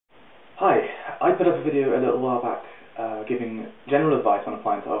Hi, I put up a video a little while back giving general advice on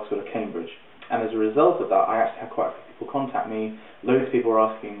applying to Oxford or Cambridge, and as a result of that I actually had quite a few people contact me. Loads of people were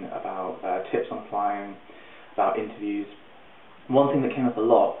asking about tips on applying, about interviews. One thing that came up a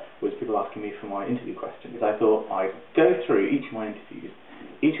lot was people asking me for my interview questions. I thought I'd go through each of my interviews,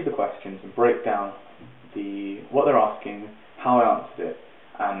 each of the questions, and break down what they're asking, how I answered it,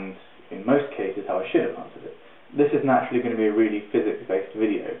 and in most cases how I should have answered it. This is naturally going to be a really physics-based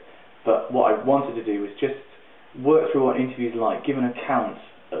video, but what I wanted to do was just work through what interviews are like, give an account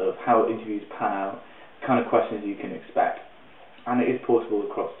of how interviews pan out, the kind of questions you can expect, and it is portable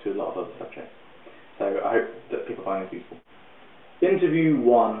across to a lot of other subjects. So I hope that people find this useful. Interview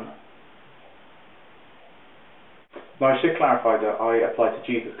 1. Now I should clarify that I applied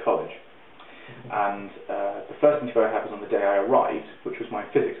to Jesus College, and the first interview I had was on the day I arrived, which was my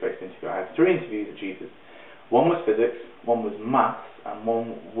physics-based interview. I had 3 interviews at Jesus. One was physics, one was maths, and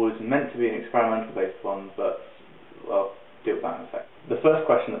one was meant to be an experimental-based one, but I'll deal with that in a sec. The first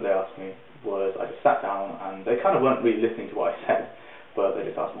question that they asked me was, I just sat down, and they kind of weren't really listening to what I said, but they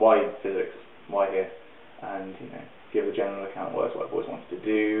just asked, why physics, why here, and give a general account of what I've always wanted to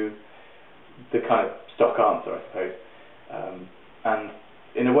do, the kind of stock answer, I suppose. And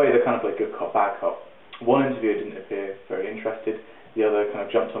in a way, they're kind of like good cop, bad cop. One interviewer didn't appear very interested. The other kind of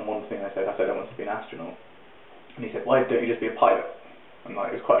jumped on one thing I said I want to be an astronaut. And he said, why don't you just be a pilot? And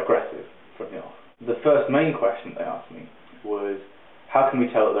it was quite aggressive from the off. The first main question they asked me was, how can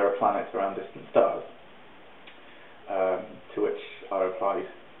we tell that there are planets around distant stars? To which I replied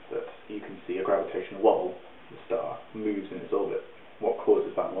that you can see a gravitational wobble. The star moves in its orbit. What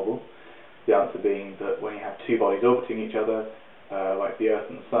causes that wobble? The answer being that when you have 2 bodies orbiting each other, like the Earth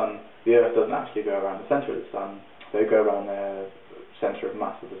and the Sun, the Earth doesn't actually go around the centre of the Sun, they go around the centre of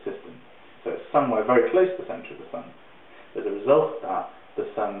mass of the system. So it's somewhere very close to the centre of the Sun. As a result of that, the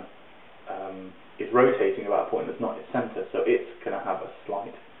Sun is rotating about a point that's not its centre, so it's going to have a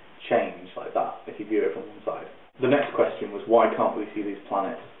slight change like that if you view it from one side. The next question was, why can't we see these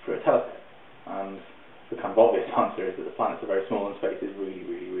planets through a telescope? And the kind of obvious answer is that the planets are very small and space is really,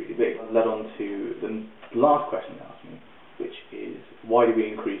 really, really big. That led on to the last question they asked me, which is, why do we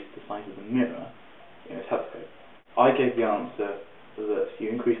increase the size of the mirror in a telescope? I gave the answer that you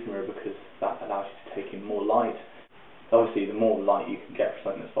increase the mirror because that allows you to take in more light. Obviously, the more light you can get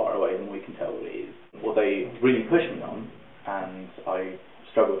from something that's far away, the more you can tell what it is. What they really pushed me on, and I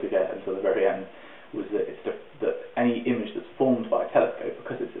struggled to get until the very end, was that that any image that's formed by a telescope,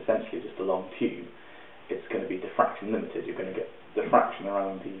 because it's essentially just a long tube, it's going to be diffraction limited. You're going to get diffraction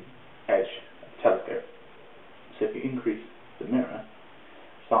around the edge of the telescope. So if you increase the mirror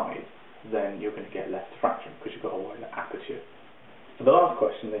size, then you're going to get less diffraction because you've got a wider aperture. For the last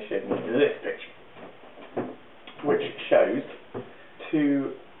question, they showed me this picture, which shows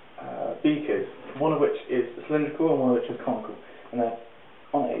 2 beakers, one of which is cylindrical and one of which is conical, and they're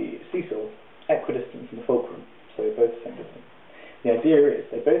on a seesaw, equidistant from the fulcrum, so they're both the same distance. The idea is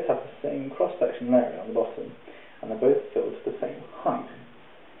they both have the same cross-sectional area on the bottom, and they're both filled to the same height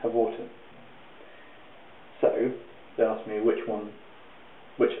of water. So they asked me which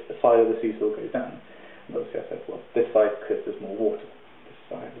side of the seesaw goes down. And obviously I said, well, this side because there's more water, this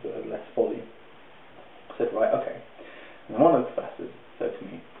side has less volume. I said, right, okay. And then one of the professors said to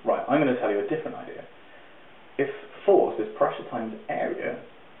me, right, I'm going to tell you a different idea. If force is pressure times area,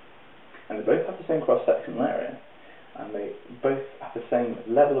 and they both have the same cross-sectional area, and they both have the same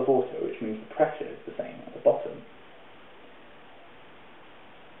level of water, which means the pressure is the same at the bottom,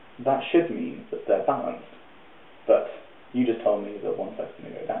 that should mean that they're balanced. But you just told me that one side's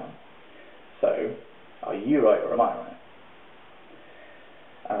going to go down. So, are you right or am I right?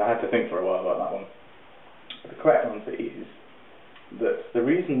 And I had to think for a while about that one. But the correct answer is that the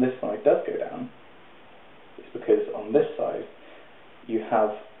reason this side does go down is because on this side you have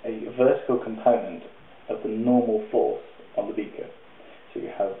a vertical component of the normal force on the beaker. So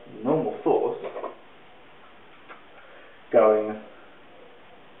you have normal force going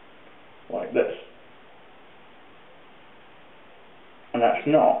like this. And that's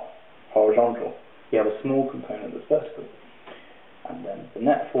not horizontal. You have a small component that's vertical. And then the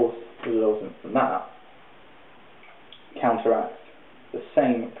net force resultant from that counteracts the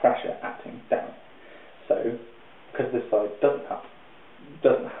same pressure acting down. So, because this side doesn't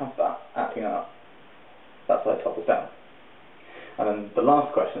have that acting up, that side topples down. And then the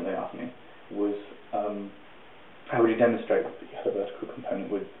last question they asked me was, how would you demonstrate that you had a vertical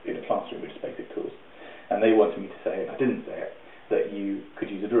component in a classroom with just basic tools? And they wanted me to say, and I didn't say it, that you could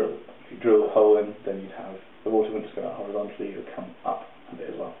use a drill. If you drill a hole in, then you'd have the water wouldn't just go out horizontally, it would come up a bit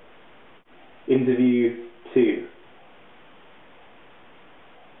as well. Interview 2.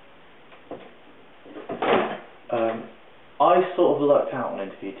 I sort of lucked out on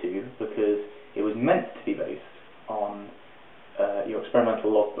interview 2 because it was meant to be based on your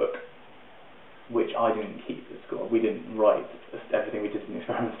experimental logbook, which I didn't keep at school. We didn't write everything we did in the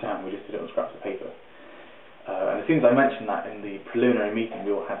experiments down, we just did it on scraps of paper. And as soon as I mentioned that in the preliminary meeting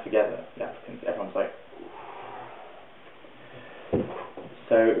we all had together, the applicants, everyone was like,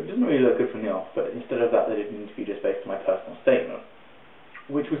 so it doesn't really look good from the off, but instead of that they did an interview just based on my personal statement,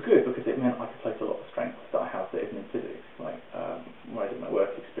 which was good because it meant I could play to a lot of strengths that I have that isn't in physics, like where I did my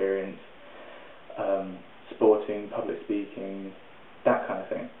work experience, sporting, public speaking, that kind of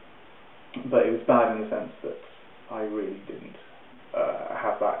thing. But it was bad in the sense that I really didn't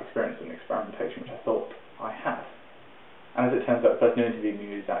have that experience in experimentation, which I thought I had. And as it turns out, the person who interviewed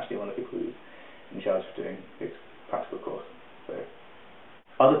me is actually one of the people who's in charge of doing his practical course. So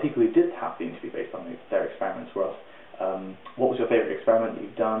other people who did have the interview based on their experiments were asked, what was your favourite experiment that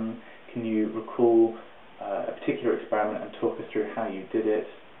you've done? Can you recall a particular experiment and talk us through how you did it?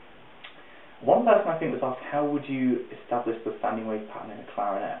 One person I think was asked, how would you establish the standing wave pattern in a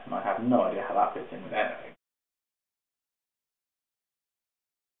clarinet? And I have no idea how that fits in with anything.